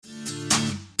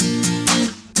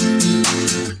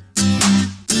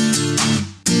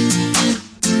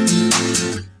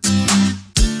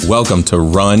Welcome to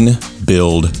Run,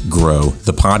 Build, Grow,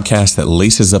 the podcast that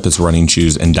laces up its running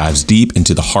shoes and dives deep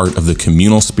into the heart of the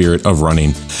communal spirit of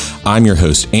running. I'm your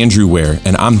host, Andrew Ware,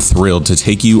 and I'm thrilled to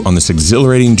take you on this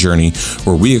exhilarating journey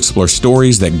where we explore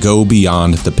stories that go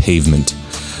beyond the pavement.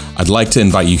 I'd like to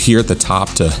invite you here at the top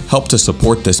to help to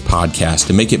support this podcast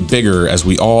and make it bigger as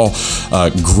we all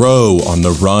grow on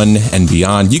the run and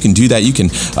beyond. You can do that. You can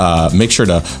make sure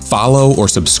to follow or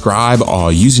subscribe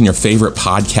using your favorite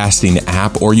podcasting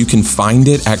app, or you can find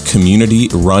it at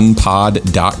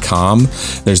communityrunpod.com.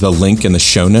 There's the link in the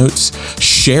show notes.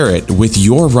 Share it with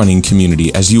your running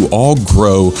community as you all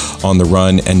grow on the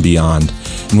run and beyond.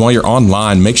 And while you're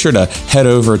online, make sure to head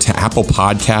over to Apple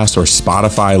Podcasts or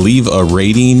Spotify, leave a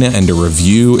rating and a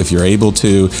review if you're able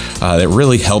to. That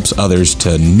really helps others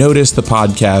to notice the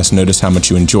podcast, notice how much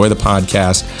you enjoy the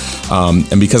podcast.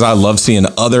 And because I love seeing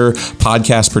other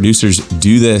podcast producers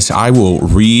do this, I will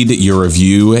read your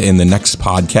review in the next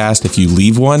podcast if you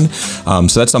leave one.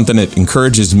 So that's something that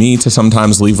encourages me to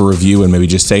sometimes leave a review and maybe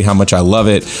just say how much I love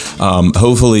it.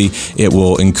 Hopefully it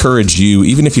will encourage you,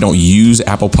 even if you don't use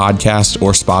Apple Podcasts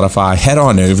or Spotify, head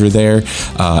on over there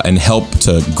and help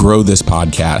to grow this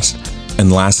podcast. And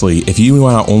lastly, if you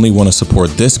not only want to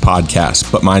support this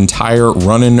podcast, but my entire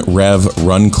Runnin' Rev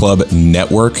Run Club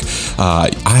network,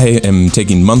 I am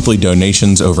taking monthly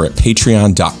donations over at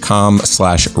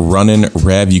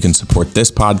patreon.com/runninrev. You can support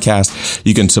this podcast.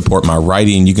 You can support my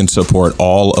writing. You can support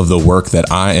all of the work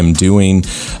that I am doing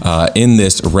in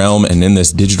this realm and in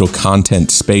this digital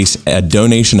content space. A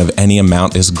donation of any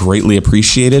amount is greatly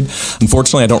appreciated.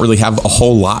 Unfortunately, I don't really have a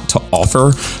whole lot to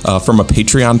offer from a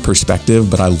Patreon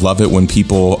perspective, but I love it when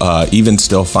people even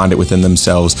still find it within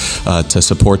themselves to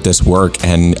support this work.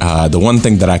 And the one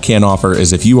thing that I can offer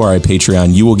is if you are a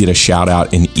Patreon, you will get a shout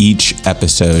out in each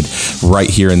episode right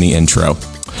here in the intro.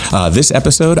 This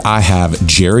episode, I have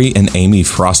Jerry and Amy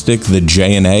Frostick, the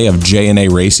J&A of J&A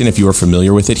Racing, if you are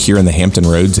familiar with it, here in the Hampton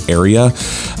Roads area,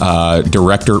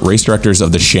 race directors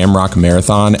of the Shamrock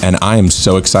Marathon, and I am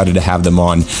so excited to have them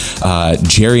on.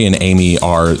 Jerry and Amy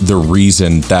are the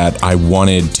reason that I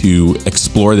wanted to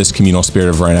explore this communal spirit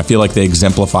of running. I feel like they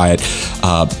exemplify it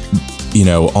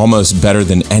almost better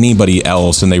than anybody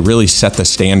else. And they really set the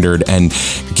standard and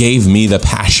gave me the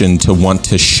passion to want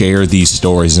to share these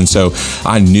stories. And so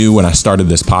I knew when I started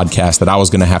this podcast that I was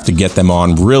going to have to get them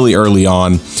on really early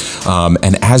on.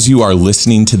 And as you are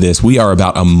listening to this, we are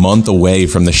about a month away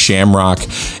from the Shamrock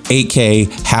 8K,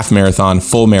 half marathon,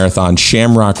 full marathon,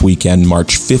 Shamrock weekend,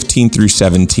 March 15th through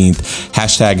 17th.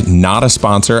 Hashtag not a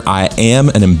sponsor. I am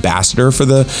an ambassador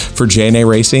for J&A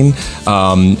Racing.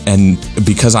 And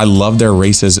because I love their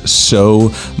races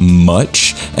so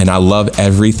much and I love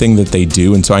everything that they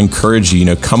do. And so I encourage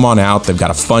you, come on out. They've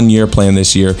got a fun year planned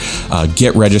this year.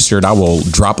 Get registered. I will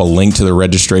drop a link to the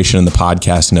registration in the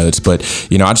podcast notes. But,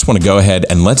 I just want to go ahead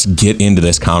and let's get into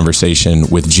this conversation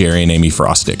with Jerry and Amy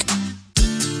Frostick.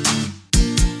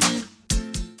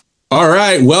 All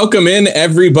right. Welcome in,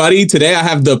 everybody. Today, I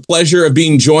have the pleasure of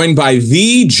being joined by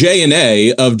the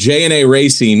J&A of J&A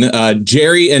Racing,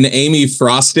 Jerry and Amy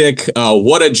Frostick.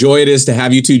 What a joy it is to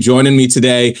have you two joining me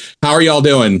today. How are y'all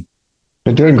doing?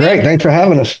 We're doing great. Thanks for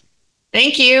having us.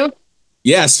 Thank you.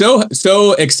 Yeah,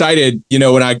 so excited.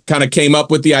 When I kind of came up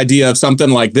with the idea of something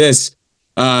like this,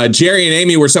 Jerry and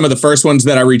Amy were some of the first ones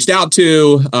that I reached out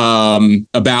to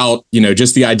about,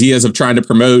 just the ideas of trying to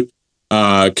promote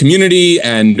community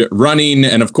and running.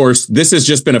 And of course, this has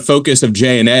just been a focus of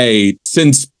J&A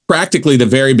since practically the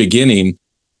very beginning.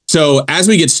 So as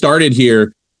we get started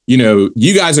here,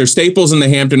 you guys are staples in the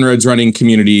Hampton Roads running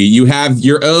community. You have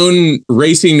your own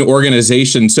racing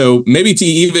organization. So maybe to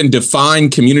even define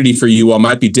community for you all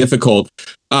might be difficult.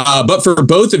 But for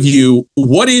both of you,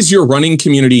 what is your running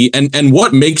community and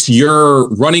what makes your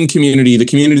running community, the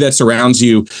community that surrounds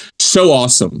you, so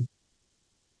awesome?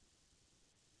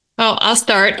 Oh, I'll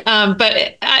start.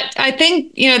 But I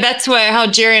think, that's how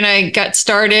Jerry and I got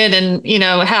started and,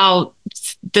 how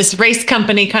this race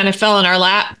company kind of fell in our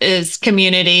lap is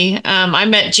community. I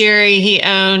met Jerry. He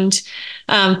owned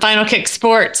Final Kick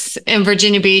Sports in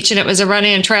Virginia Beach, and it was a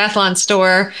running and triathlon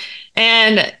store.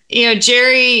 And,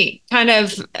 Jerry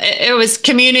it was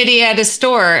community at his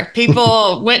store.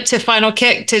 People went to Final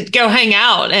Kick to go hang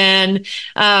out and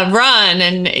run.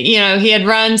 And, he had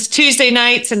runs Tuesday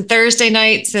nights and Thursday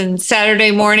nights and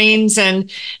Saturday mornings.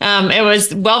 And it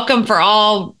was welcome for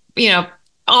all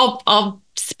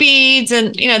speeds.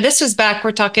 And, this was back,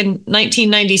 we're talking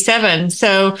 1997.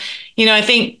 So, I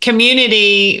think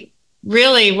community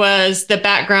really was the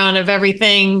background of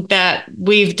everything that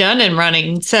we've done in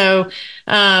running. So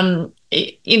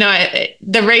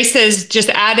the races just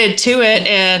added to it.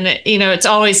 And, it's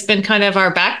always been kind of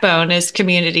our backbone as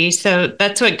community. So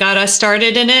that's what got us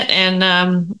started in it.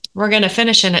 And we're going to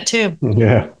finish in it too.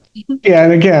 Yeah. Yeah.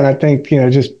 And again, I think,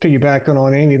 just piggybacking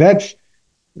on Amy, that's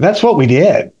what we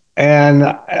did. And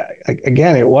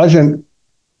again, it wasn't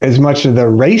as much of the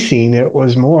racing, it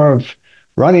was more of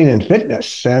running and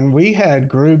fitness. And we had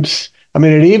groups. I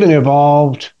mean, it even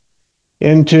evolved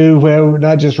into where we're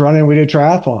not just running, we did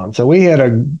triathlon. So we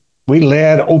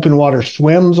led open water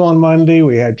swims on Monday.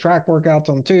 We had track workouts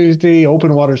on Tuesday,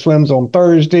 open water swims on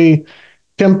Thursday,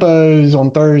 tempos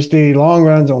on Thursday, long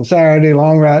runs on Saturday,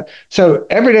 long ride. So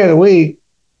every day of the week,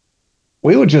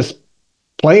 we would just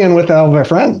playing with all of our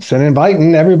friends and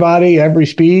inviting everybody, every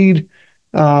speed.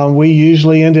 We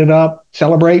usually ended up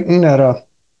celebrating at a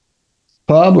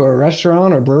pub or a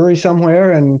restaurant or brewery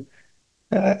somewhere. And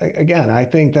again, I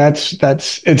think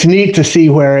it's neat to see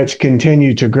where it's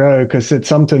continued to grow, because it's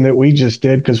something that we just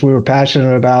did because we were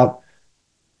passionate about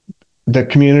the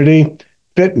community,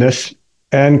 fitness,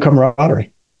 and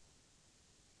camaraderie.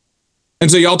 And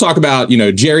so y'all talk about,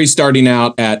 Jerry starting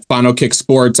out at Final Kick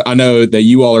Sports. I know that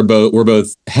you all were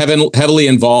both heavily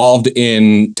involved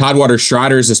in Tidewater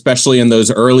Striders, especially in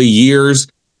those early years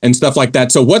and stuff like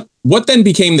that. So what then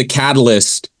became the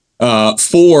catalyst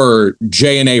for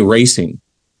J&A Racing?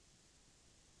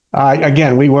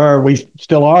 Again, we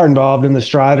still are involved in the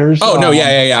Striders. Oh, no.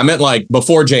 Yeah. I meant like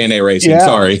before J&A Racing. Yeah.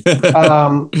 Sorry.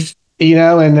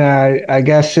 And I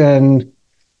guess in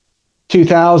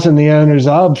 2000, the owners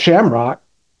of Shamrock,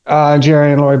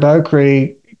 Jerry and Lori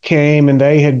Beaucree, came, and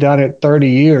they had done it 30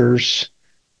 years,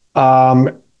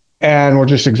 and we're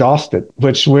just exhausted,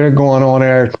 which we're going on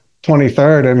our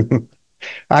 23rd, and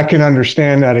I can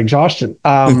understand that exhaustion.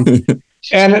 And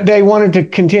they wanted to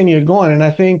continue going, and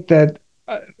I think that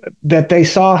they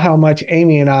saw how much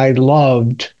Amy and I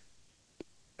loved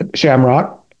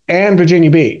Shamrock and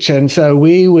Virginia Beach, and so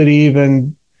we would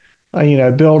even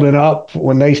build it up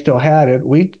when they still had it.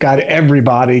 We got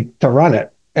everybody to run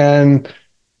it. And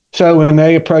so when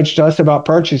they approached us about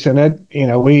purchasing it,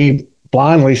 we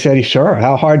blindly said, sure,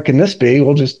 how hard can this be?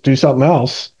 We'll just do something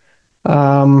else.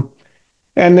 And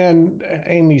then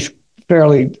Amy's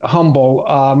fairly humble,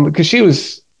 because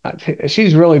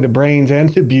she's really the brains and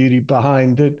the beauty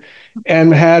behind it,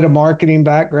 and had a marketing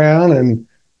background. And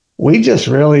we just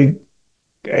really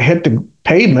hit the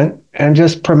pavement and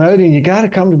just promoting, you got to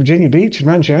come to Virginia Beach and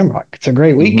run Shamrock. It's a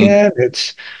great weekend.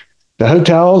 Mm-hmm. The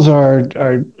hotels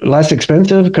are less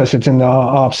expensive because it's in the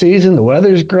off season. The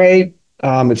weather's great.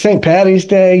 It's St. Patty's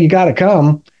Day. You got to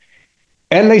come.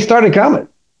 And they started coming.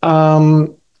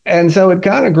 And so it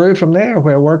kind of grew from there.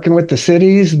 We're working with the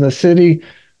cities, and the city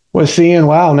was seeing,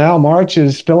 wow, now March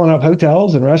is filling up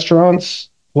hotels and restaurants.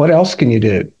 What else can you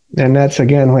do? And that's,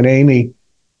 again, when Amy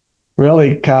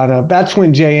really that's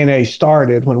when J&A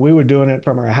started, when we were doing it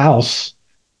from our house.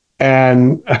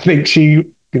 And I think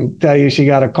she can tell you she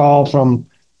got a call from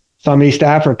some East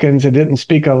Africans that didn't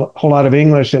speak a whole lot of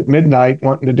English at midnight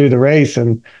wanting to do the race.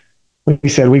 And we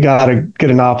said, we got to get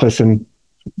an office and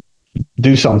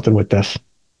do something with this.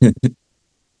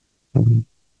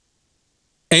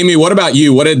 Amy, what about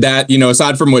you? What did that,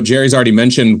 aside from what Jerry's already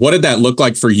mentioned, what did that look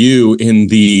like for you in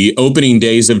the opening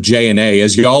days of J&A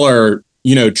as y'all are,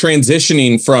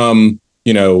 transitioning from,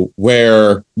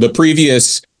 where the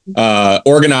previous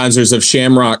organizers of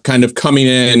Shamrock kind of coming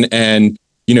in and,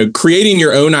 creating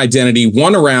your own identity,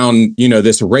 one around,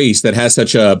 this race that has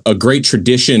such a great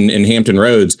tradition in Hampton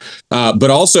Roads,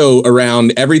 but also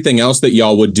around everything else that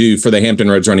y'all would do for the Hampton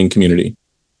Roads running community?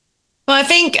 Well, I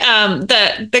think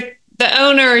the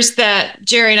owners that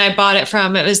Jerry and I bought it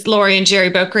from, it was Lori and Jerry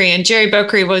Beaucree, and Jerry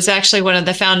Beaucree was actually one of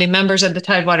the founding members of the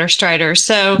Tidewater Striders.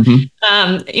 So,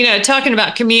 talking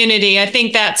about community, I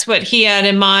think that's what he had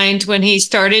in mind when he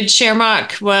started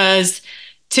Shamrock, was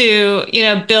to,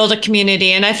 build a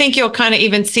community. And I think you'll kind of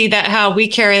even see that, how we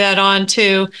carry that on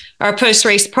to our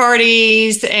post-race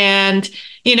parties. And,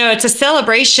 it's a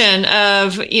celebration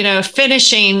of,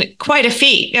 finishing quite a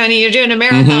feat. You're doing a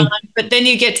marathon, but then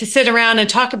you get to sit around and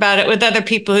talk about it with other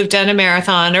people who've done a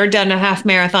marathon or done a half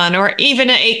marathon or even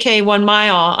an 8K 1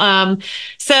 mile.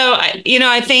 So,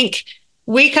 I think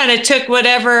we kind of took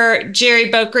whatever Jerry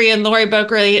Beaucree and Lori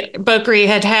Beaucree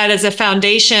had as a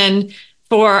foundation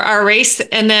for our race,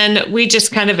 and then we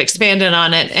just kind of expanded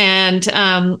on it. And,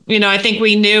 I think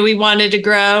we knew we wanted to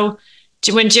grow.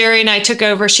 When Jerry and I took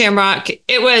over Shamrock,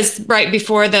 it was right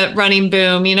before the running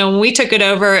boom. When we took it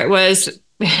over, it was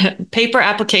paper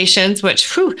applications,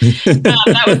 which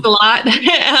that was a lot.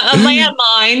 A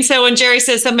landline. So when Jerry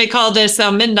says somebody called us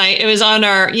midnight, it was on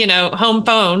our, home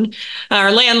phone, our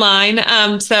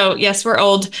landline. So yes, we're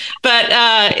old, but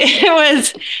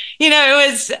it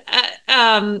was,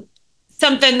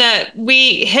 something that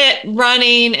we hit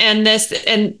running, and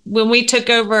when we took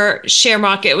over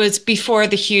Shamrock, it was before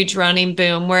the huge running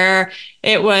boom where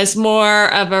it was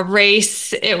more of a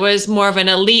race. It was more of an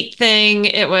elite thing.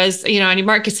 It was, on your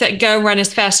mark, get set, go, run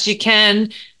as fast as you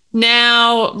can.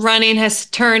 Now running has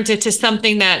turned into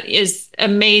something that is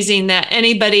amazing, that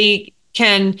anybody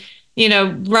can,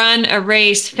 run a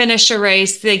race, finish a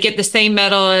race. They get the same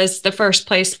medal as the first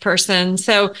place person.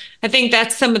 So I think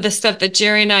that's some of the stuff that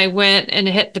Jerry and I went and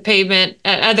hit the pavement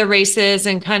at other races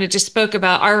and kind of just spoke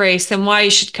about our race and why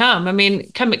you should come. I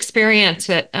mean, come experience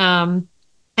it. And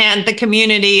the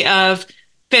community of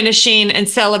finishing and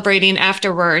celebrating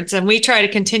afterwards. And we try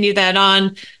to continue that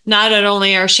on, not at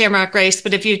only our Shamrock race,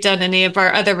 but if you've done any of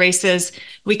our other races,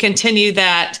 we continue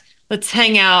that. Let's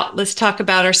hang out. Let's talk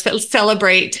about let's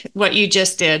celebrate what you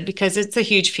just did, because it's a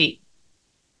huge feat.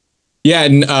 Yeah.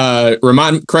 And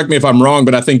correct me if I'm wrong,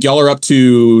 but I think y'all are up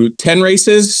to 10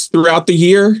 races throughout the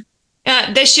year.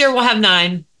 This year we'll have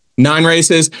 9. 9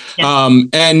 races. Yeah.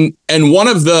 And one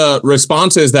of the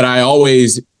responses that I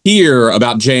always hear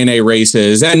about J&A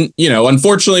races, and,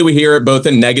 unfortunately we hear it both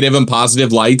in negative and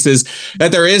positive lights, is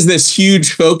that there is this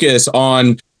huge focus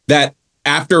on that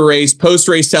after race, post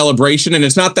race celebration. And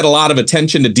it's not that a lot of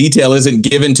attention to detail isn't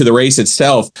given to the race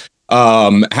itself.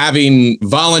 Having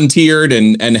volunteered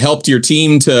and helped your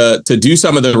team to do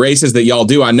some of the races that y'all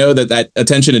do, I know that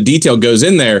attention to detail goes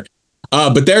in there.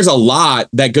 But there's a lot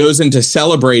that goes into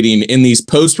celebrating in these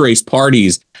post-race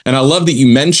parties. And I love that you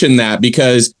mentioned that,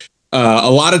 because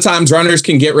a lot of times runners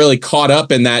can get really caught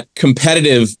up in that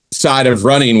competitive side of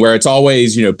running, where it's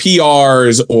always,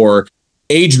 PRs or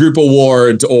age group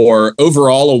awards or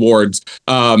overall awards.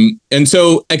 And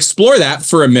so explore that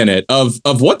for a minute of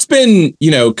what's been,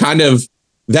 kind of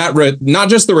that not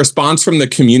just the response from the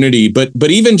community, but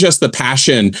even just the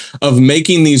passion of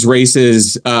making these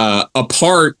races a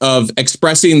part of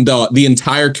expressing the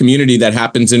entire community that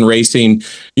happens in racing,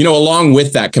 along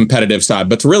with that competitive side,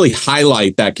 but to really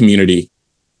highlight that community.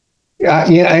 Yeah,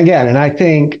 again, and I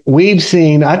think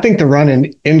the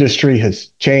running industry has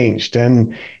changed,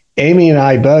 and Amy and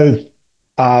I both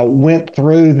went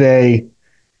through the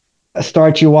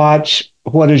start you watch,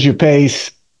 what is your pace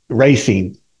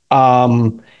racing.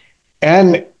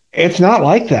 And it's not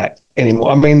like that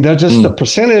anymore. I mean, there's just the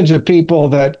percentage of people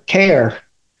that care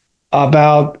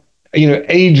about,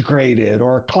 age graded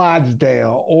or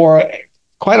Clydesdale or,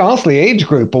 quite honestly, age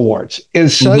group awards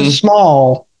is so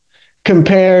small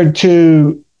compared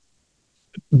to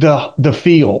the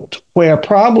field, where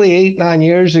probably 8-9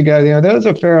 years ago, there was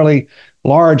a fairly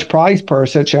large prize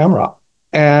purse at Shamrock.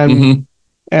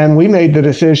 And we made the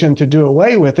decision to do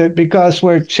away with it, because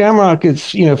where Shamrock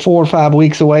is, 4 or 5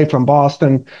 weeks away from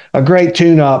Boston, a great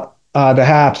tune-up. The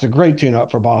HAP's a great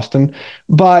tune-up for Boston.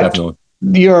 But Definitely.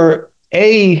 Your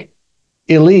A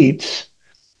elites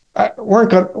we're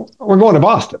going to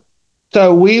Boston.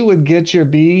 So we would get your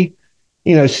B,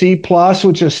 C plus,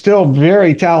 which are still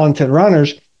very talented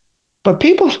runners, but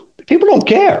people don't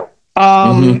care.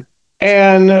 And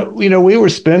we were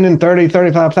spending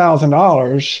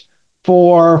 $35,000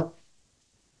 for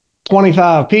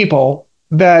 25 people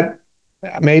that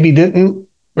maybe didn't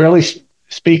really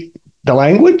speak the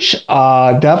language,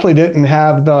 definitely didn't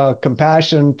have the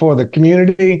compassion for the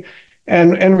community,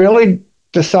 and really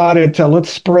decided to let's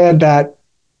spread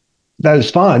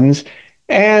those funds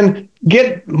and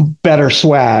get better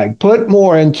swag, put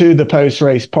more into the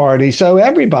post-race party so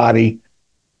everybody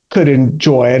could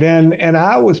enjoy it. And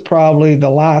I was probably the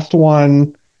last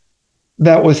one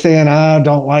that was saying, I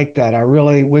don't like that.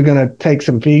 We're going to take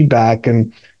some feedback.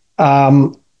 And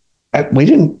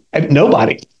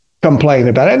nobody complained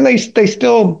about it. And they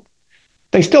still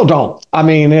don't. I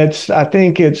mean, I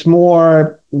think it's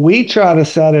more, we try to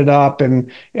set it up in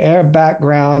our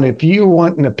background. If you're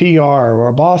wanting a PR or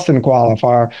a Boston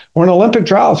qualifier or an Olympic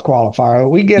trials qualifier,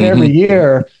 we get every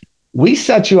year, we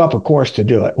set you up a course to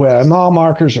do it, where mile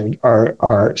markers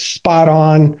are spot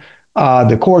on.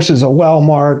 The courses are well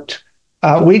marked.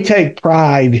 We take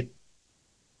pride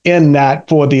in that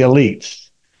for the elites.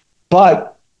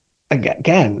 But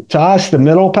again, to us, the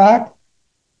middle pack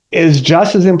is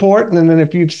just as important. And then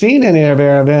if you've seen any of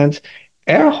our events,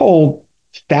 our whole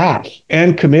staff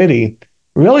and committee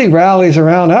really rallies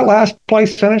around that last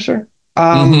place finisher.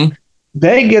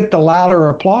 They get the louder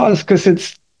applause because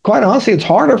it's, quite honestly, it's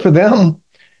harder for them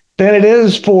than it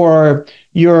is for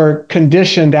your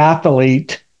conditioned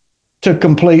athlete to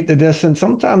complete the distance.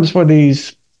 Sometimes for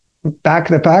these back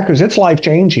of the packers, it's life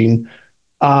changing.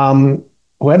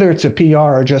 Whether it's a PR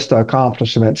or just an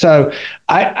accomplishment. So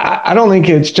I don't think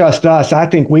it's just us. I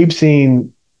think we've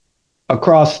seen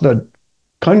across the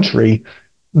country,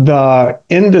 the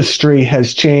industry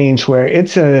has changed where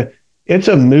it's a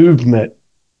movement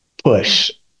push,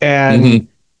 and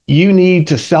you need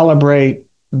to celebrate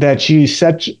that you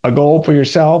set a goal for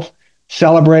yourself,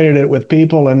 celebrated it with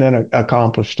people, and then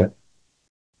accomplished it.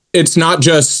 It's not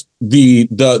just the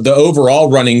overall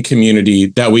running community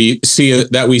that we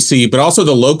see, but also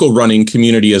the local running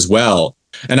community as well.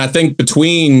 And I think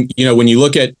between, when you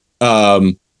look at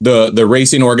the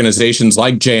racing organizations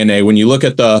like JNA, when you look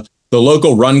at the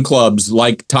local run clubs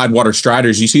like Tidewater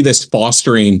Striders, you see this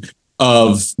fostering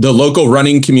of the local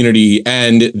running community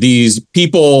and these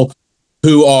people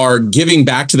who are giving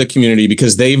back to the community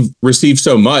because they've received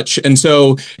so much. And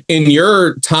so in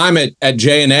your time at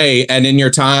JNA and in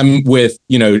your time with,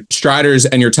 Striders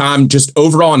and your time just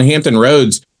overall on Hampton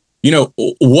Roads,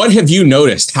 what have you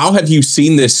noticed? How have you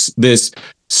seen this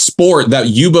sport that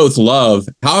you both love?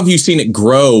 How have you seen it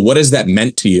grow? What has that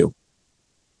meant to you?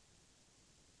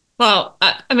 Well,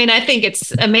 I think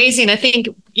it's amazing. I think,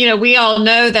 we all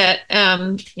know that,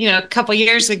 a couple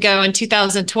years ago in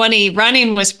 2020,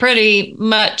 running was pretty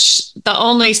much the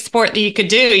only sport that you could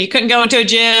do. You couldn't go into a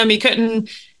gym. You couldn't,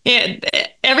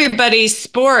 everybody's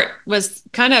sport was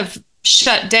kind of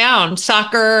shut down,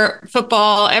 soccer,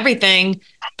 football, everything,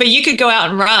 but you could go out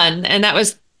and run. And that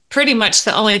was pretty much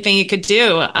the only thing you could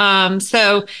do.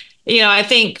 I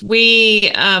think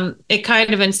it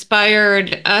kind of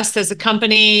inspired us as a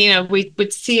company. We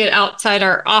would see it outside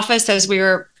our office as we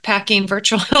were packing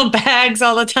virtual bags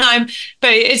all the time.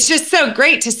 But it's just so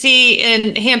great to see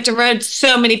in Hampton Roads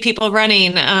so many people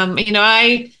running.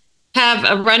 I have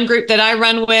a run group that I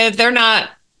run with. They're not,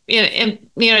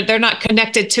 they're not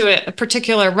connected to a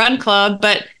particular run club,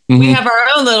 but we have our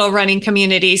own little running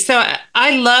community. So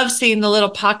I love seeing the little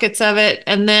pockets of it.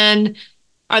 And then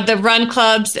the run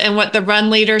clubs and what the run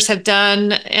leaders have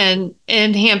done and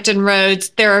in Hampton Roads,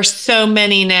 there are so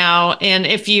many now. And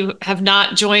if you have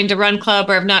not joined a run club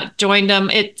or have not joined them,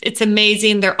 it's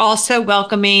amazing. They're all so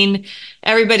welcoming.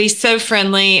 Everybody's so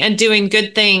friendly and doing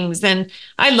good things. And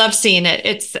I love seeing it.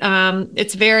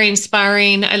 It's very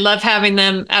inspiring. I love having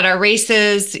them at our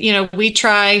races. We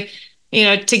try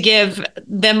to give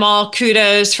them all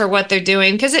kudos for what they're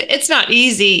doing, because it's not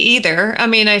easy either.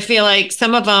 I feel like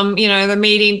some of them, they're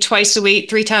meeting twice a week,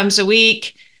 3 times a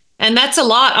week, and that's a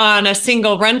lot on a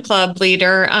single run club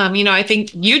leader. I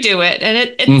think you do it,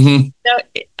 and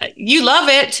you love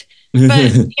it,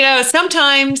 but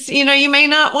sometimes you may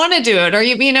not want to do it, or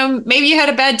maybe you had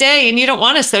a bad day and you don't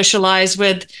want to socialize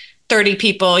with 30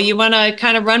 people. You want to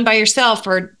kind of run by yourself,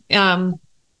 or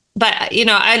but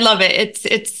I love it.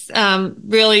 It's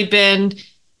really been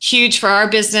huge for our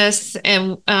business,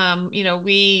 and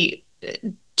Jerry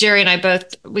and I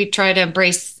we try to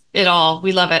embrace it all.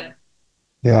 We love it.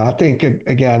 Yeah, I think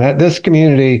again at this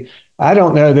community, I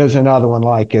don't know there's another one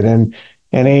like it. And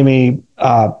Amy,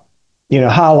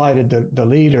 highlighted the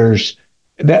leaders.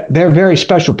 That they're very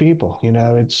special people.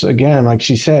 It's, again, like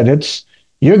she said,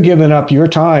 you're giving up your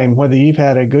time, whether you've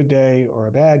had a good day or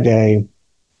a bad day,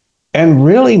 and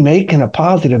really making a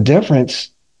positive difference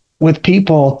with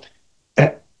people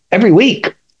every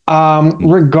week,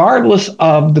 regardless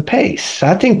of the pace.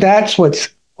 I think that's what's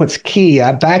key.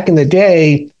 Back in the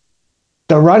day,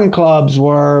 the run clubs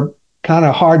were kind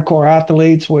of hardcore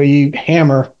athletes where you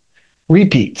hammer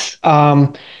repeats.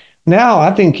 Now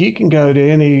I think you can go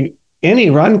to any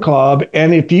run club,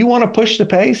 and if you want to push the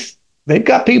pace, they've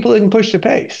got people that can push the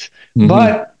pace.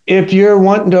 But if you're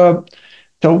wanting to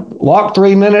walk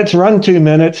 3 minutes, run 2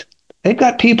 minutes, they've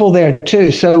got people there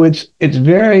too. So it's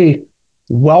very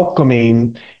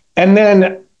welcoming. And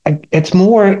then it's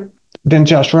more than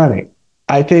just running.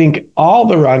 I think all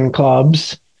the run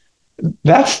clubs,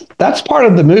 that's part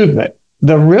of the movement.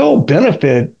 The real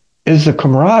benefit is the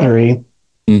camaraderie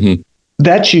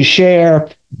that you share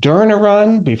during a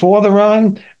run, before the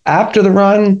run, after the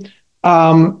run.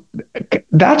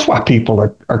 That's why people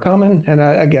are coming. And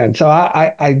again, so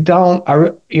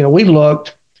we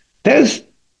looked, there's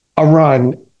a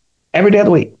run every day of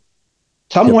the week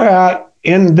somewhere out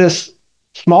in this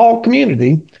small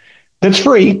community that's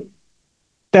free,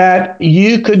 that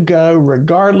you could go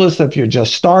regardless if you're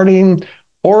just starting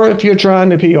or if you're trying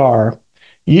to PR.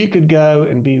 You could go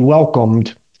and be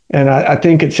welcomed. And I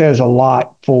think it says a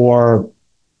lot for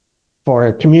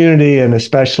a community, and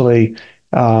especially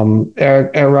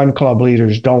our run club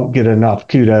leaders don't get enough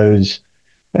kudos,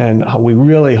 and we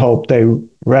really hope they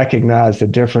recognize the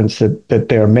difference that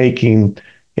they're making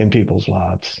in people's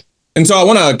lives. And so I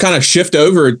want to kind of shift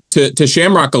over to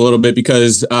Shamrock a little bit,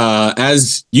 because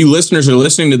as you listeners are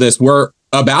listening to this, we're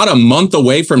about a month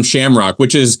away from Shamrock,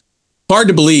 which is hard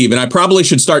to believe. And I probably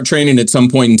should start training at some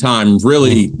point in time,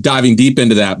 really diving deep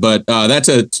into that. But that's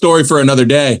a story for another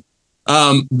day.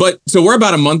 But so we're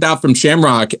about a month out from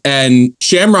Shamrock, and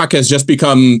Shamrock has just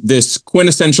become this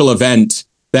quintessential event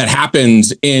that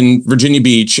happens in Virginia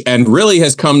Beach and really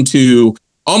has come to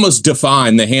almost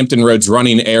define the Hampton Roads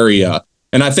running area.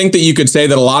 And I think that you could say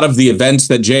that a lot of the events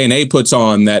that J&A puts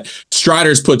on, that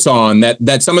Striders puts on,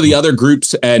 that some of the other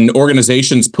groups and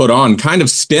organizations put on kind of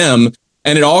stem,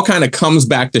 and it all kind of comes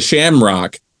back to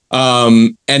Shamrock.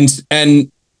 And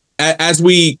as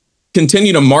we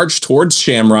continue to march towards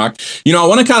Shamrock, I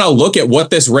want to kind of look at what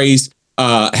this race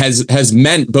has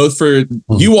meant both for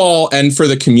you all and for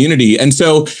the community. And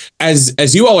so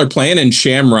as you all are planning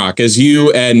Shamrock, as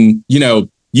you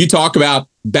talk about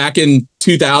back in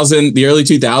 2000, the early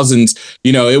 2000s,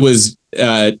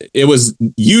 it was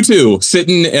you two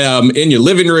sitting in your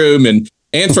living room and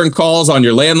answering calls on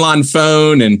your landline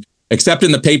phone and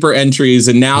accepting the paper entries.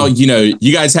 And now,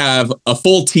 you guys have a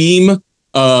full team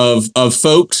of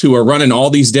folks who are running all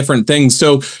these different things.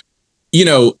 So,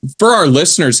 for our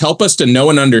listeners, help us to know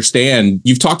and understand.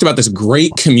 You've talked about this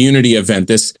great community event,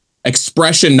 this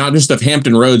expression, not just of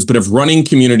Hampton Roads, but of running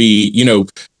community,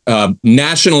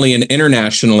 nationally and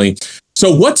internationally.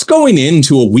 So what's going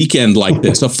into a weekend like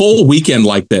this, a full weekend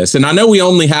like this? And I know we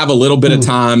only have a little bit of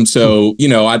time, so,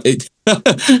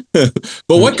 but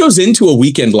what goes into a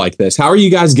weekend like this? How are you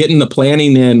guys getting the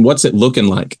planning in? What's it looking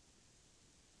like?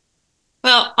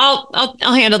 Well,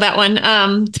 I'll handle that one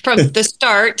from the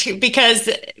start, because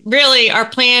really our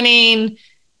planning,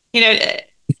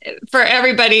 for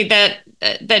everybody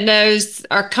that knows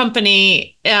our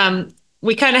company,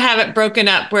 we kind of have it broken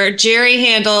up where Jerry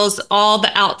handles all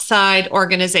the outside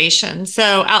organization.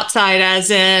 So outside as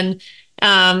in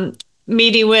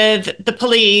meeting with the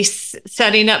police,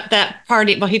 setting up that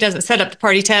party. Well, he doesn't set up the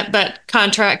party tent, but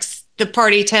contracts the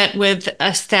party tent with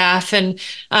a staff. And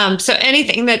so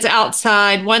anything that's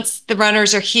outside, once the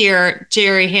runners are here,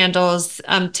 Jerry handles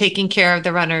taking care of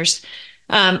the runners.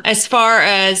 As far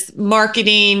as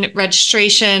marketing,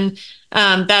 registration,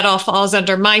 that all falls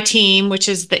under my team, which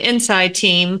is the inside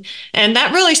team. And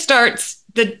that really starts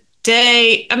the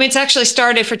day. It's actually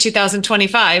started for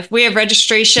 2025. We have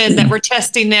registration that we're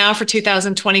testing now for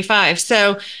 2025.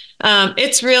 So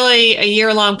it's really a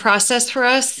year-long process for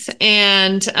us.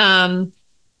 And, and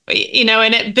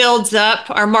it builds up.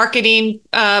 Our marketing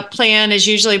plan is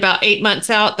usually about 8 months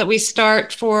out that we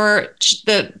start for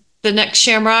the next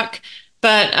Shamrock.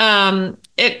 But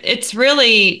it's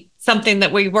really something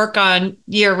that we work on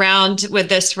year round with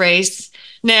this race.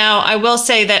 Now, I will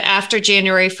say that after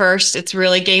January 1st, it's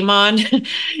really game on,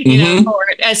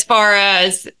 as far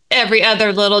as every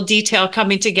other little detail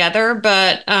coming together.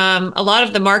 But a lot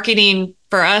of the marketing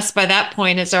for us by that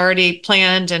point is already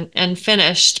planned and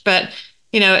finished. But,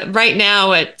 right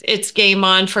now it's game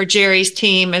on for Jerry's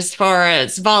team as far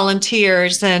as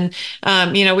volunteers. And,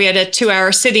 we had a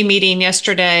 2-hour city meeting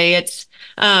yesterday. It's,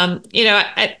 I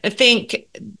think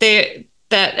that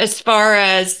as far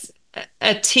as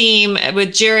a team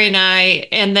with Jerry and I,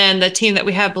 and then the team that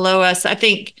we have below us, I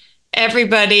think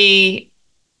everybody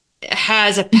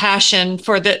has a passion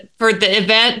for the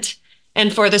event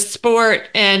and for the sport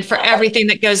and for everything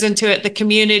that goes into it, the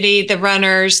community, the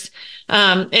runners.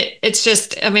 It's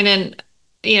just, we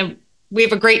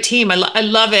have a great team. I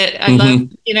love it. I love,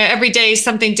 every day is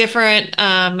something different.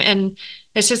 And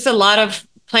it's just a lot of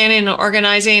planning and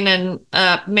organizing, and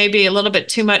maybe a little bit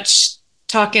too much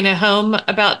talking at home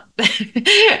about what's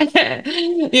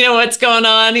going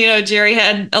on. Jerry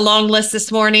had a long list this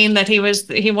morning that he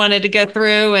wanted to go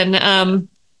through, and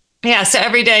so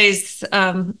every day's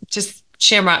just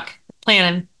Shamrock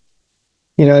planning.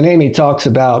 And Amy talks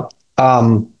about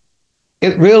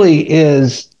it really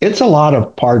is, it's a lot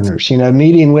of partners,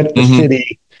 meeting with the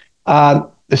city.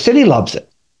 The city loves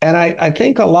it. And I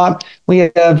think we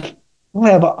have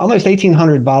almost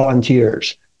 1,800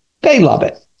 volunteers. They love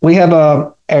it. We have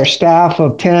our staff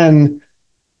of 10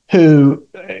 who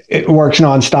works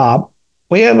nonstop.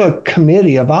 We have a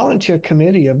volunteer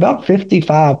committee of about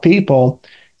 55 people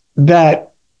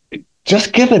that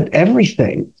just give it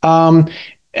everything.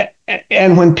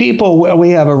 And when we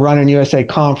have a Running USA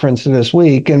conference this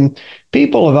week, and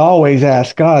people have always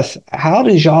asked us, how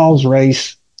does y'all's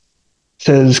race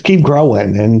keep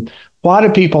growing? And why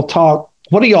do people talk?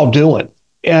 What are y'all doing?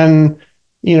 And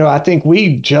I think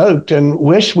we joked and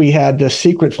wish we had this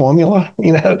secret formula,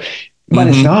 but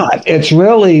it's not. It's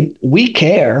really, we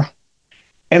care,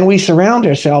 and we surround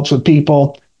ourselves with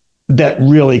people that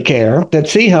really care, that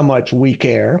see how much we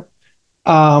care.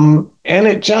 And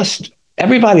it just,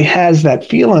 everybody has that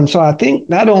feeling. So I think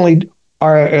not only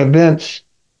our events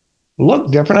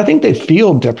look different, I think they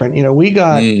feel different. We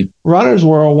got Runner's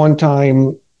World one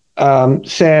time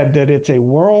said that it's a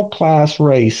world-class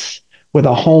race with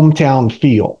a hometown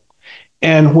feel.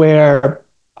 And where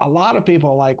a lot of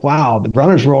people are like, wow, the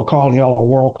Runner's World calling y'all a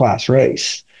world-class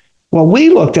race. Well, we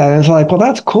looked at it and it's like, well,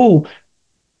 that's cool,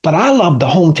 but I love the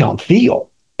hometown feel.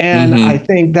 And I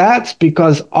think that's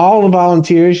because all the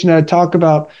volunteers, talk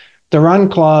about the run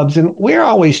clubs, and we're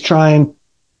always trying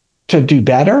to do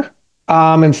better.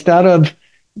 Instead of,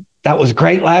 that was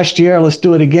great last year, let's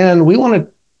do it again. We want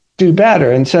to do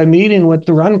better. And so meeting with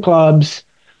the run clubs,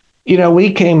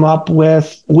 we came up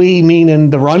with, we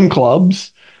meaning the run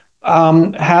clubs,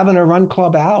 having a run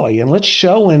club alley. And let's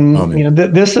show,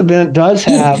 this event does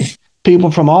have people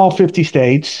from all 50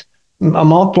 states,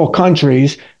 multiple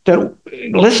countries, that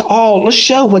let's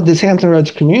show what this Hampton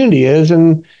Roads community is.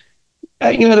 And,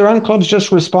 the run clubs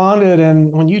just responded.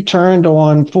 And when you turned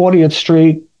on 40th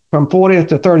Street from 40th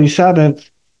to 37th,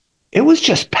 it was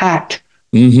just packed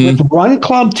with run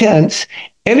club tents,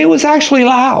 and it was actually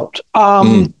loud.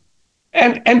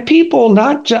 And people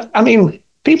not just,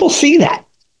 people see that.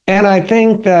 And I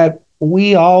think that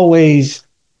we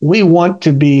want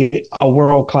to be a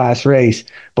world-class race,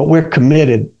 but we're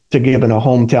committed to giving a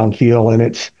hometown feel, and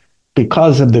it's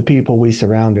because of the people we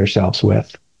surround ourselves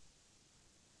with.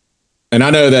 And I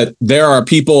know that there are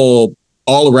people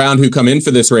all around who come in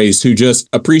for this race who just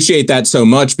appreciate that so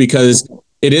much, because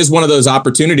it is one of those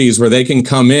opportunities where they can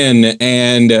come in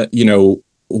and,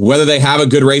 whether they have a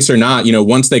good race or not,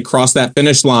 once they cross that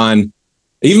finish line,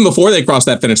 even before they cross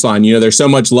that finish line, there's so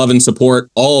much love and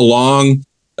support all along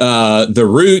the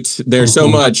route. There's so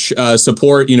much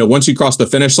support, once you cross the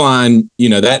finish line,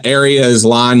 that area is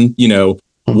lined,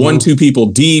 1-2 people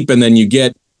deep, and then you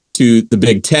get to the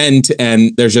big tent,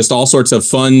 and there's just all sorts of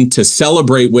fun to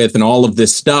celebrate with and all of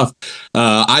this stuff.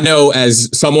 I know, as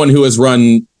someone who has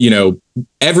run,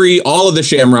 all of the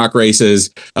Shamrock races,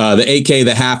 the 8K,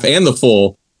 the half, and the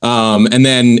full, and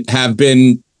then have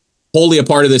been wholly a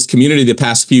part of this community the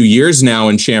past few years now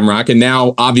in Shamrock, and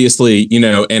now obviously,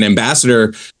 an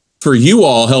ambassador for you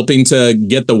all, helping to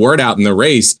get the word out in the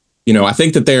race. I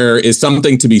think that there is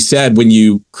something to be said when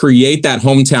you create that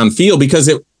hometown feel, because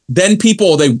then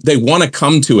people, they want to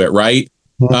come to it, right?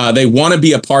 They want to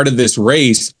be a part of this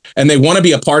race, and they want to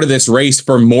be a part of this race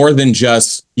for more than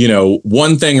just,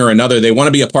 one thing or another. They want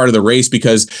to be a part of the race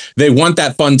because they want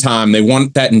that fun time. They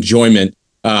want that enjoyment.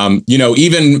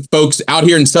 Even folks out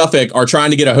here in Suffolk are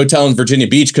trying to get a hotel in Virginia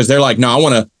Beach because they're like, no, I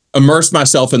want to immerse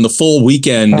myself in the full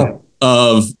weekend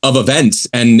of events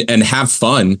and have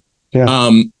fun.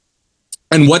 Yeah.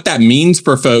 And what that means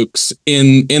for folks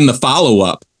in the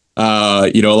follow-up. A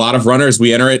lot of runners,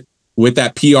 we enter it with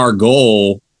that PR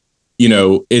goal.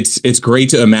 It's great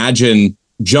to imagine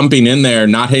jumping in there,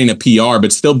 not hitting a PR,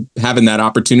 but still having that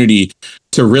opportunity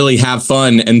to really have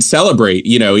fun and celebrate,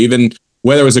 even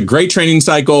whether it was a great training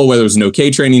cycle, whether it was an okay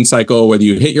training cycle, whether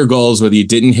you hit your goals, whether you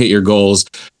didn't hit your goals.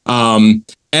 And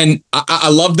I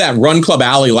loved that Run Club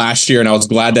Alley last year, and I was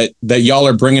glad that y'all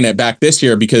are bringing it back this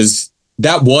year, because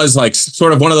that was like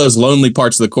sort of one of those lonely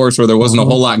parts of the course where there wasn't a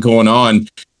whole lot going on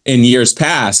in years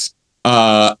past.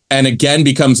 And again,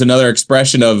 becomes another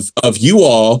expression of you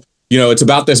all. It's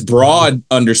about this broad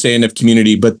understanding of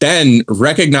community, but then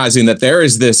recognizing that there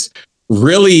is this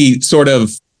really sort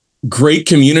of great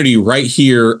community right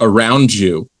here around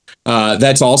you.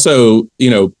 That's also,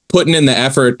 putting in the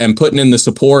effort and putting in the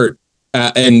support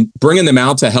and bringing them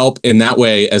out to help in that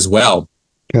way as well.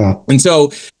 Yeah. And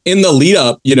so in the lead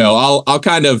up, I'll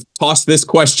kind of toss this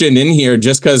question in here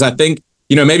just because I think,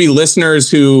 maybe listeners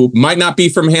who might not be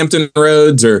from Hampton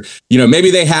Roads, or,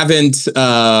 maybe they haven't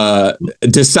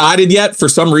decided yet for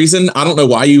some reason. I don't know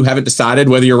why you haven't decided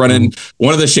whether you're running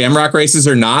one of the Shamrock races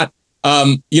or not.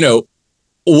 You've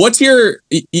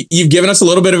given us a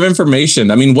little bit of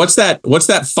information. I mean, what's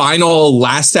that final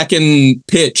last second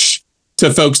pitch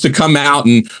to folks to come out,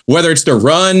 and whether it's to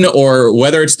run or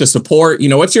whether it's to support,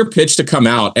 what's your pitch to come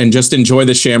out and just enjoy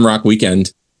the Shamrock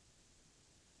weekend?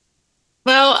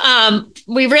 Well,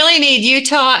 we really need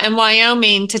Utah and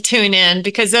Wyoming to tune in,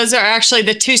 because those are actually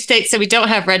the two states that we don't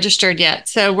have registered yet.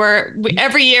 So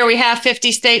every year we have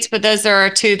 50 states, but those are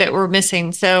our two that we're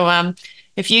missing. So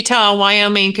if Utah and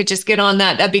Wyoming could just get on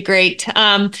that, that'd be great.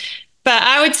 But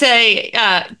I would say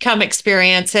come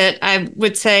experience it. I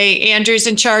would say Andrew's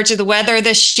in charge of the weather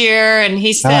this year, and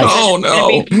he said, "Oh no,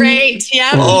 it'd be great."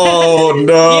 Yeah. Oh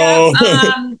no.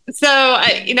 Yeah. So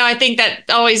I think that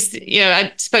always,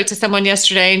 I spoke to someone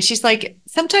yesterday and she's like,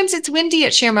 sometimes it's windy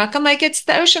at Shamrock. I'm like, it's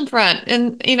the ocean front,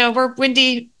 and we're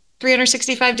windy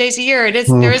 365 days a year. There is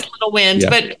a little wind,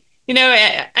 but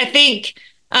I think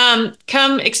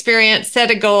come experience, set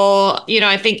a goal.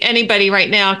 I think anybody right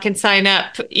now can sign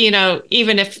up.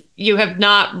 Even if you have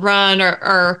not run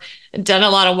or done a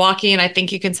lot of walking, I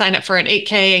think you can sign up for an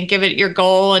 8K and give it your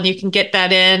goal, and you can get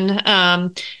that in.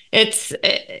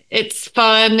 It's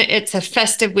fun. It's a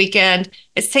festive weekend.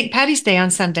 It's St. Patty's Day on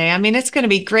Sunday. I mean, it's going to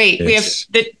be great. We have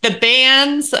the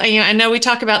bands. I know we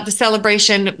talk about the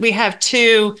celebration. We have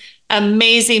two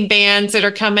amazing bands that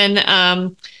are coming.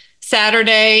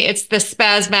 Saturday, it's the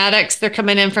Spasmatics. They're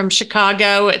coming in from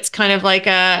Chicago. It's kind of like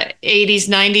a 80s,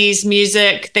 90s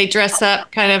music. They dress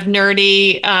up kind of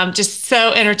nerdy, just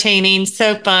so entertaining,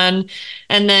 so fun.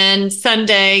 And then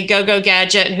Sunday, Go Go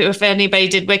Gadget, who, if anybody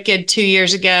did Wicked 2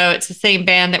 years ago, it's the same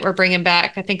band that we're bringing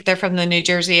back. I think they're from the New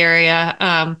Jersey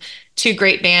area. Two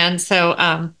great bands.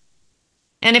 So,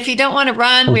 and if you don't want to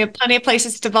run, we have plenty of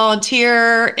places to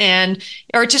volunteer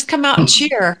or just come out and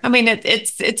cheer. I mean,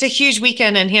 it's a huge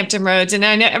weekend in Hampton Roads, and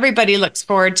I know everybody looks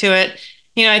forward to it.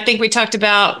 I think we talked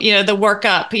about, the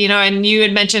workup, and you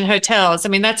had mentioned hotels. I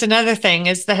mean, that's another thing,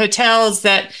 is the hotels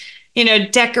that,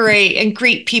 decorate and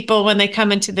greet people when they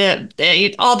come into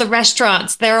all the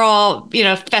restaurants. They're all,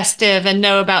 festive and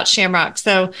know about Shamrock.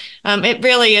 So it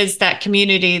really is that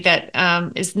community that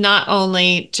is not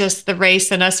only just the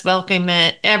race and us welcoming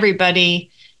it.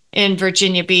 Everybody in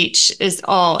Virginia Beach is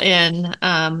all in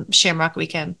Shamrock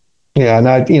Weekend. Yeah, and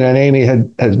Amy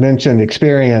has mentioned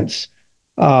experience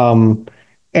and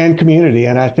community,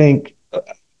 and I think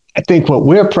what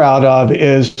we're proud of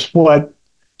is what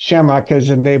Shamrock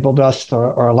has enabled us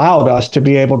or allowed us to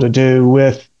be able to do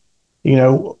with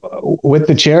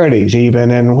the charities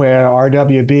even, and where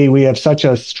RWB, we have such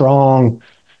a strong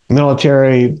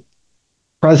military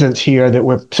presence here that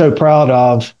we're so proud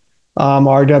of.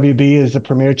 RWB is the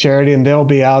premier charity, and they'll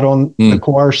be out on the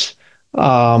course.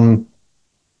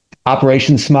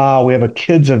 Operation Smile, we have a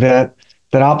kids event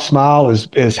that Op Smile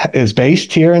is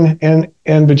based here in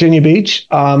Virginia Beach,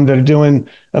 that are doing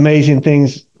amazing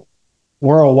things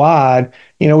worldwide,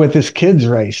 with this kids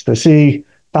race. To see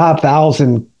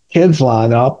 5,000 kids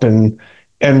line up and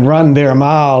run their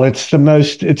mile, it's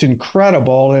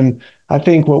incredible. And I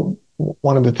think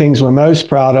one of the things we're most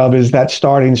proud of is that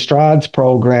Starting Strides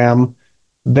program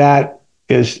that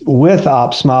is with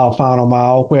Op Smile Final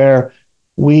Mile, where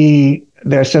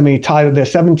there's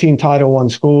 17 Title I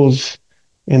schools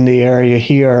in the area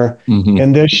here. Mm-hmm.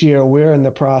 And this year we're in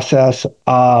the process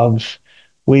of,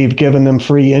 we've given them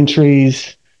free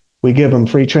entries, we give them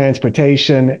free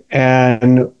transportation,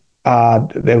 and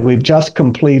that we've just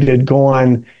completed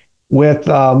going with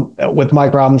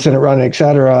Mike Robinson at Run, et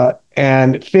cetera,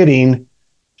 and fitting,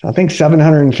 I think,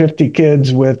 750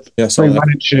 kids with free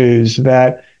running shoes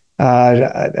that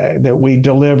we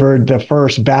delivered the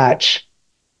first batch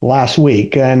last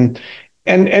week. And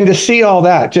to see all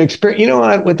that, to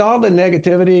experience, with all the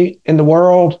negativity in the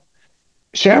world,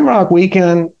 Shamrock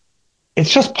Weekend, it's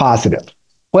just positive.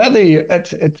 Whether you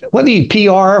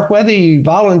PR, whether you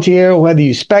volunteer, whether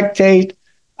you spectate,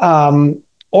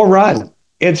 or run,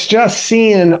 it's just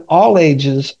seeing all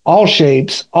ages, all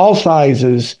shapes, all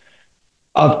sizes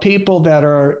of people that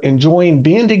are enjoying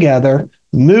being together,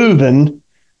 moving,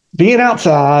 being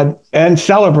outside, and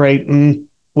celebrating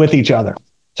with each other.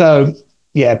 So,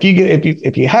 yeah,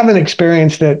 if you haven't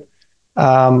experienced it,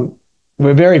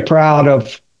 we're very proud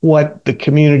of what the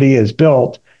community has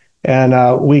built.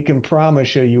 And we can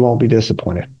promise you won't be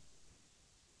disappointed.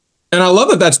 And I love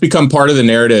that that's become part of the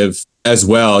narrative as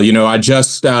well. I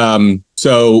just,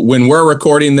 so when we're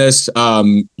recording this,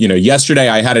 yesterday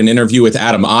I had an interview with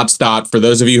Adam Ottstott. For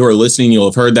those of you who are listening, you'll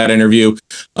have heard that interview.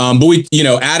 But we,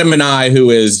 Adam and I,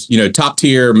 who is, top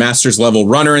tier masters level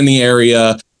runner in the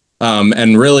area,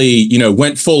 and really,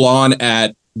 went full on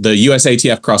at the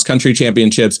USATF cross country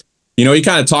championships. He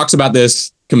kind of talks about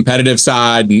this competitive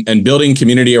side and building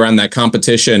community around that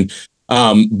competition.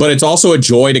 But it's also a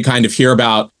joy to kind of hear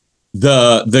about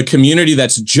the community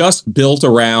that's just built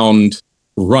around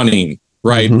running,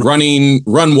 right?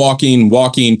 Mm-hmm.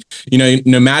 Walking,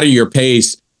 no matter your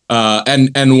pace.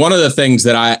 And one of the things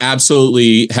that I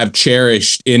absolutely have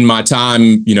cherished in my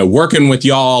time, working with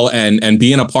y'all and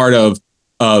being a part of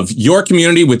your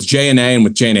community with JNA and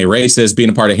with JNA races, being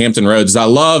a part of Hampton Roads. I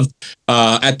loved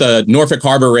at the Norfolk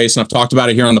Harbor race, and I've talked about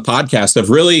it here on the podcast, of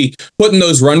really putting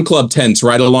those run club tents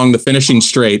right along the finishing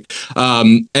straight.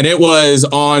 And it was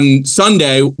on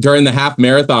Sunday during the half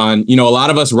marathon. A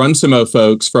lot of us Run Sumo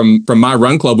folks from my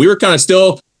run club, we were kind of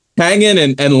still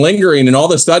hanging and lingering. And all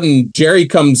of a sudden, Jerry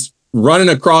comes running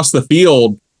across the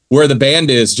field where the band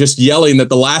is, just yelling that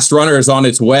the last runner is on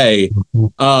its way.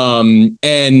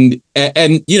 And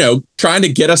trying to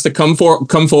get us to come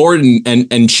forward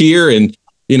and cheer. And,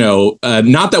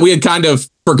 not that we had kind of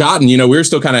forgotten, we were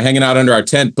still kind of hanging out under our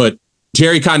tent, but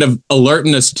Jerry kind of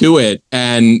alerting us to it.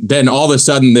 And then all of a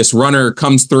sudden this runner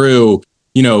comes through,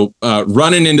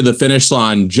 running into the finish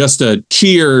line, just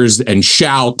cheers and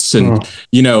shouts and,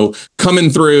 coming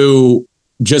through,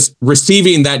 just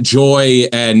receiving that joy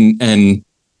and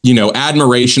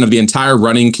admiration of the entire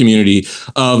running community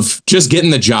of just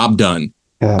getting the job done.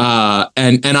 Yeah.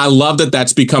 And I love that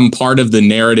that's become part of the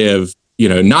narrative,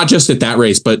 not just at that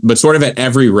race, but sort of at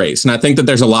every race. And I think that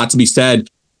there's a lot to be said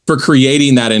for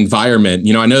creating that environment.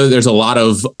 I know that there's a lot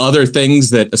of other things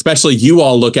that especially you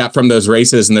all look at from those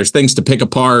races, and there's things to pick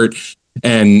apart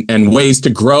and ways to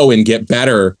grow and get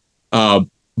better.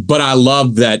 But I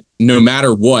love that no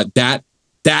matter what, that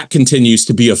continues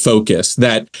to be a focus,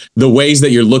 that the ways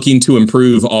that you're looking to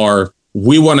improve are,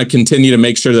 we want to continue to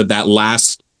make sure that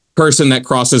last person that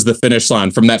crosses the finish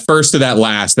line, from that first to that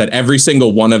last, that every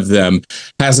single one of them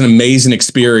has an amazing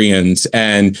experience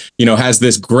and, has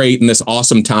this great and this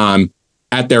awesome time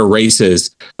at their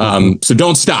races. So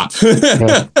don't stop.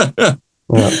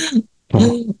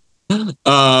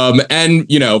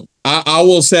 I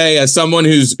will say, as someone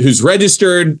who's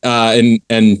registered, and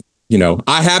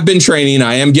I have been training,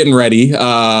 I am getting ready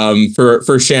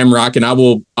for Shamrock, and I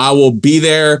will be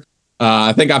there.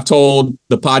 I think I've told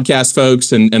the podcast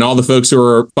folks and all the folks who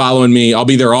are following me, I'll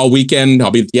be there all weekend. I'll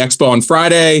be at the expo on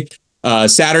Friday.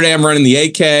 Saturday, I'm running the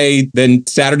 8K. Then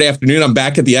Saturday afternoon, I'm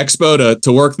back at the expo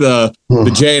to work the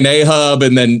J&A hub.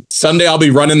 And then Sunday, I'll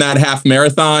be running that half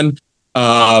marathon.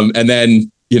 And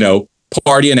then,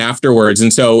 partying afterwards.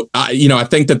 And so, I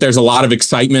think that there's a lot of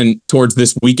excitement towards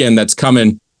this weekend that's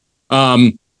coming.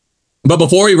 But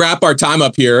before we wrap our time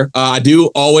up here, I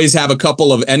do always have a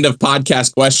couple of end of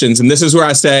podcast questions. And this is where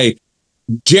I say,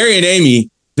 Jerry and Amy,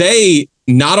 they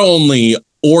not only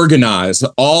organize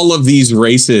all of these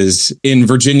races in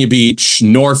Virginia Beach,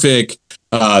 Norfolk,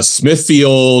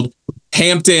 Smithfield,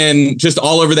 Hampton, just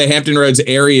all over the Hampton Roads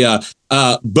area,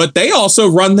 but they also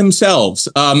run themselves.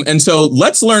 And so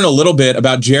let's learn a little bit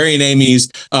about Jerry and Amy's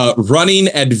running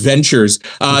adventures.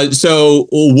 So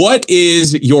what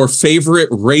is your favorite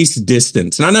race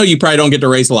distance? And I know you probably don't get to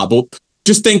race a lot, but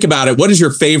just think about it. What is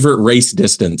your favorite race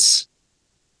distance?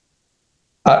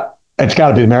 It's got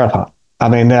to be the marathon. I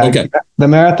mean, the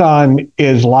marathon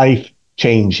is life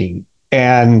changing,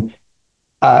 and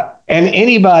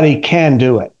anybody can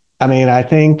do it. I mean, I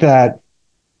think that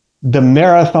the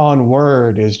marathon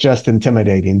word is just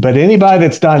intimidating, but anybody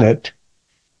that's done it,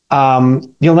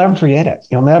 you'll never forget it.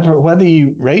 You'll never, whether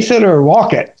you race it or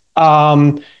walk it.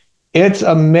 It's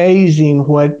amazing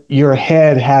what your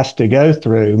head has to go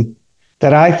through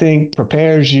that I think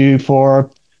prepares you for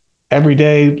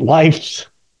everyday life's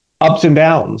ups and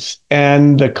downs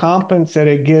and the confidence that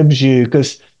it gives you.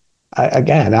 Because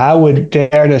I would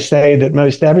dare to say that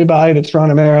most everybody that's run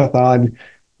a marathon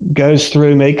goes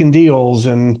through making deals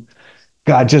and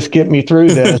God, just get me through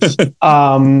this.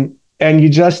 And you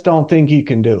just don't think you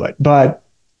can do it. But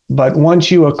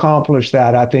once you accomplish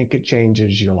that, I think it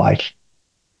changes your life.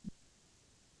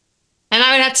 And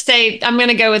I would have to say, I'm going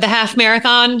to go with the half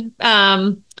marathon,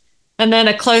 and then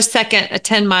a close second, a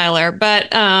 10 miler. But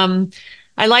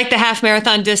I like the half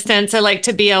marathon distance. I like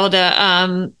to be able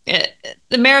to,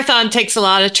 the marathon takes a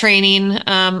lot of training.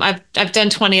 I've done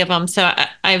 20 of them. So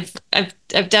I've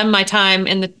done my time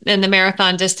in the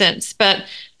marathon distance, but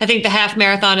I think the half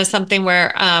marathon is something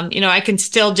where, I can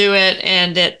still do it.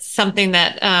 And it's something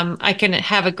that I can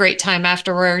have a great time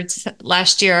afterwards.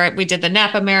 Last year, we did the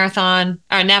Napa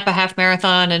half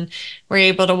marathon, and we're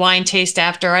able to wine taste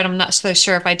after. I'm not so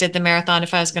sure if I did the marathon,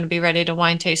 if I was going to be ready to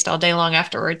wine taste all day long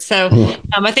afterwards. So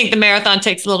I think the marathon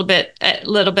takes a little bit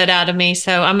out of me.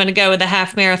 So I'm going to go with the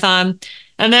half marathon.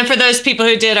 And then for those people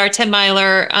who did our 10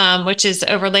 miler, which is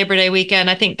over Labor Day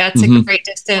weekend, I think that's a great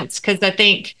distance, because I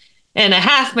think in a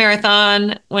half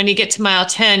marathon, when you get to mile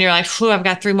 10, you're like, whew, I've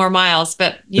got 3 more miles,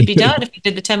 but you'd be done if you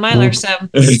did the 10 miler. So,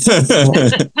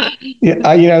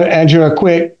 Andrew, a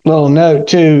quick little note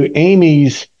too.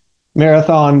 Amy's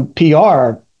marathon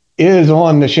PR is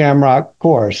on the Shamrock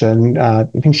course, and I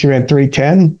think she ran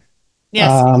 3:10.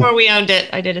 Yes, before we owned it,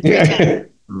 I did a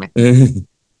 3:10.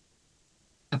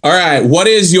 All right. What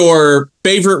is your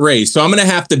favorite race? So I'm going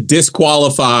to have to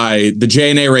disqualify the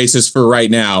J&A races for right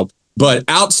now. But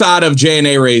outside of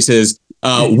J&A races,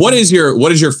 what is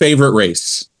your favorite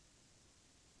race?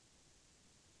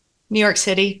 New York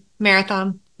City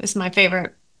Marathon is my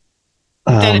favorite.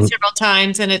 We've done it several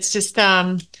times, and it's just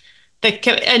talking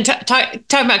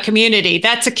about community.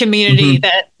 That's a community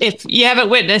that if you haven't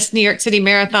witnessed New York City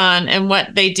Marathon and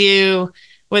what they do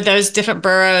with those different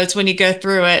boroughs when you go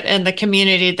through it, and the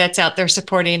community that's out there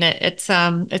supporting it, it's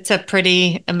a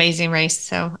pretty amazing race.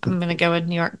 So I'm going to go with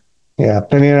New York. Yeah,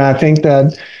 and I think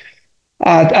that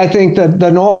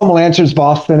the normal answer is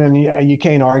Boston, and you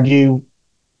can't argue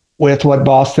with what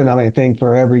Boston. I mean, I think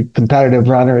for every competitive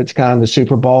runner, it's kind of the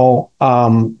Super Bowl,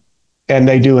 and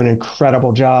they do an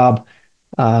incredible job.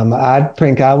 I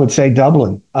think I would say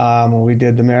Dublin. We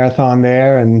did the marathon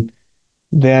there, and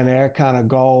then their kind of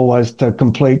goal was to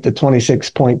complete the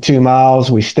 26.2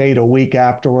 miles. We stayed a week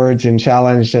afterwards and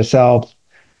challenged ourselves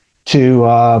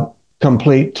to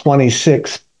complete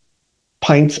 26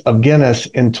 pints of Guinness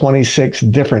in 26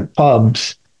 different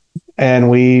pubs. And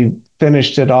we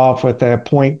finished it off with a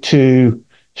 .2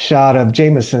 shot of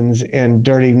Jameson's in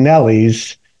Dirty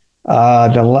Nelly's,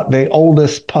 the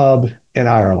oldest pub in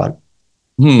Ireland.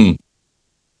 All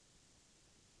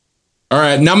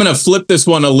right. Now I'm going to flip this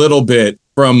one a little bit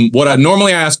from what I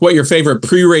normally ask what your favorite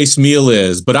pre-race meal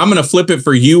is, but I'm going to flip it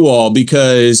for you all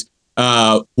because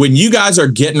when you guys are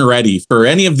getting ready for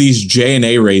any of these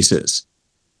J&A races,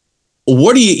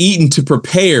 what are you eating to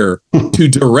prepare to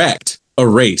direct a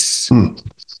race?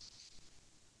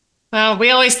 Well,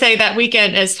 we always say that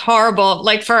weekend is horrible.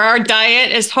 Like for our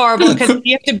diet is horrible because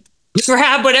you have to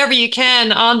grab whatever you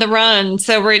can on the run.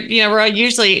 So we're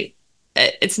usually,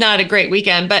 it's not a great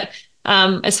weekend, but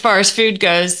as far as food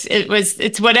goes,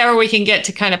 it's whatever we can get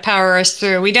to kind of power us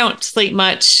through. We don't sleep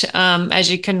much,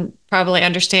 as you can probably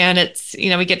understand. It's,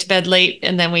 we get to bed late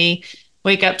and then we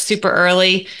wake up super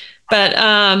early. But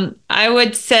I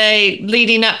would say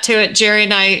leading up to it, Jerry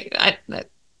and I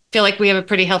feel like we have a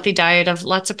pretty healthy diet of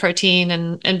lots of protein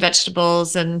and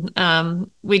vegetables. And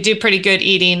we do pretty good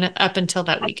eating up until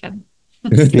that weekend.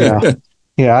 Yeah.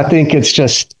 I think it's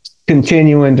just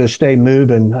continuing to stay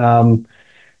moving.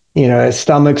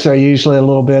 Stomachs are usually a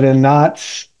little bit in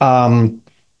knots,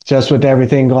 just with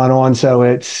everything going on. So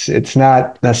it's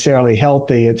not necessarily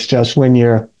healthy. It's just when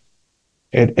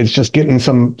it's just getting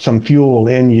some fuel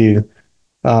in you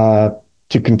to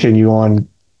continue on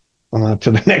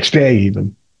to the next day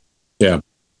even. Yeah.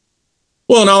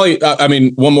 Well, and Ollie, I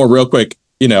mean, one more real quick,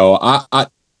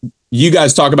 you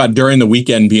guys talk about during the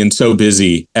weekend being so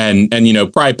busy and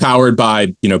probably powered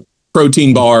by,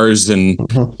 protein bars and,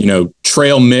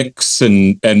 trail mix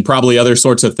and probably other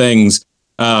sorts of things.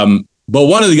 But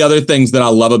one of the other things that I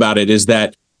love about it is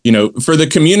that, for the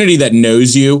community that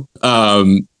knows you,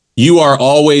 you are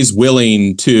always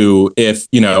willing to,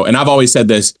 and I've always said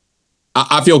this,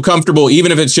 I feel comfortable,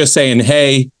 even if it's just saying,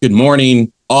 hey, good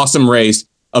morning, awesome race,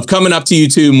 of coming up to you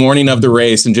two morning of the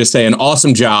race and just saying,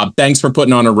 awesome job. Thanks for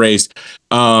putting on a race.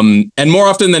 And more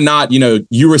often than not,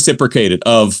 you reciprocated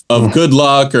of good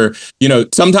luck or,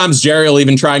 sometimes Jerry will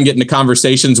even try and get into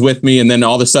conversations with me. And then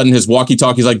all of a sudden his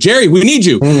walkie-talkie is like, Jerry, we need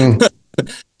you.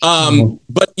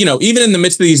 But, even in the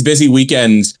midst of these busy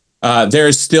weekends,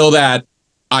 there's still that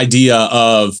idea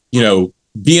of,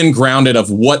 being grounded of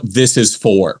what this is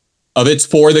for, of it's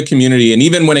for the community. And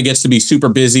even when it gets to be super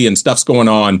busy and stuff's going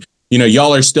on,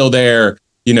 y'all are still there,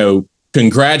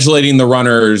 congratulating the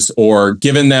runners or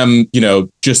giving them,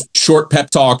 just short pep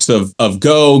talks of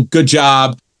good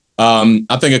job.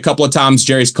 I think a couple of times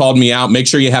Jerry's called me out, make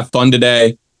sure you have fun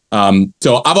today.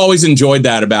 So I've always enjoyed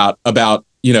that about,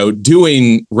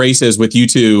 doing races with you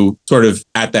two sort of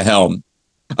at the helm.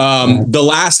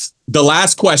 The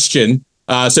last question.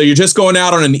 So you're just going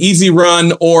out on an easy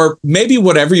run or maybe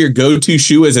whatever your go-to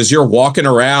shoe is as you're walking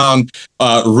around,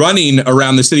 running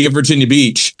around the city of Virginia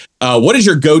Beach. What is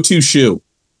your go-to shoe?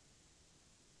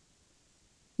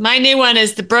 My new one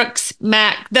is the Brooks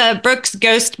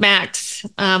Ghost Max.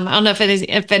 I don't know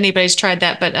if anybody's tried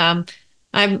that, but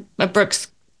I'm a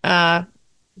Brooks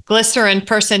glycerin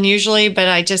person usually, but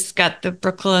I just got the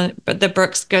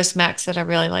Brooks Ghost Max that I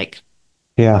really like.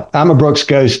 Yeah, I'm a Brooks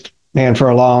Ghost man for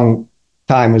a long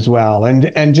time as well.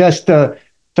 And just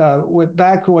with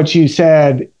back to what you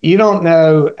said, you don't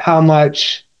know how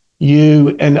much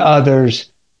you and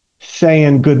others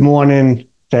saying good morning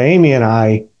to Amy and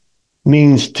I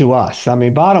means to us. I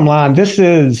mean, bottom line, this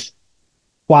is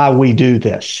why we do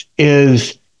this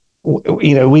is,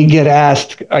 we get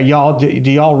asked,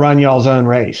 do y'all run y'all's own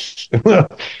race? We're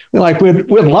like, we'd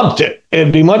love to.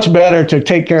 It'd be much better to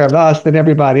take care of us than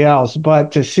everybody else.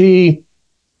 But to see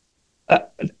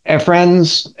our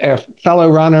friends, our fellow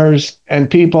runners, and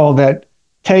people that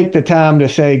take the time to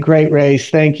say, great race,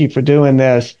 thank you for doing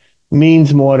this,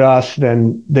 means more to us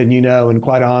than and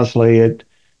quite honestly,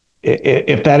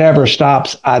 if that ever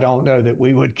stops, I don't know that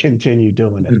we would continue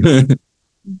doing it.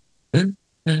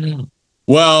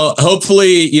 Well,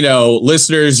 hopefully,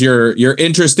 listeners, you're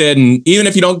interested, and even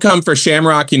if you don't come for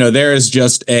Shamrock, there is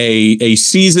just a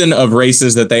season of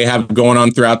races that they have going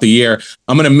on throughout the year.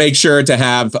 I'm going to make sure to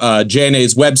have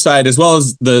JNA's website as well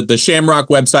as the Shamrock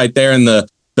website there in the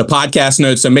podcast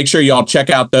notes. So make sure y'all check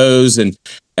out those and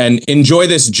enjoy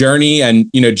this journey. And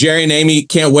Jerry and Amy,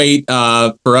 can't wait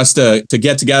for us to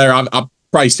get together. I'll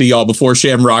probably see y'all before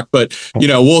Shamrock, but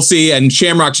we'll see. And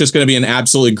Shamrock's just going to be an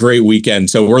absolutely great weekend,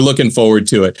 so we're looking forward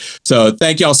to it. So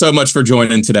thank y'all so much for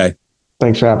joining today.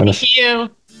 Thanks for having us. Thank you.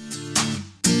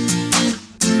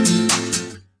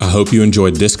 I hope you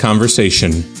enjoyed this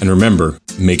conversation, and remember,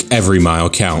 make every mile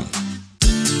count.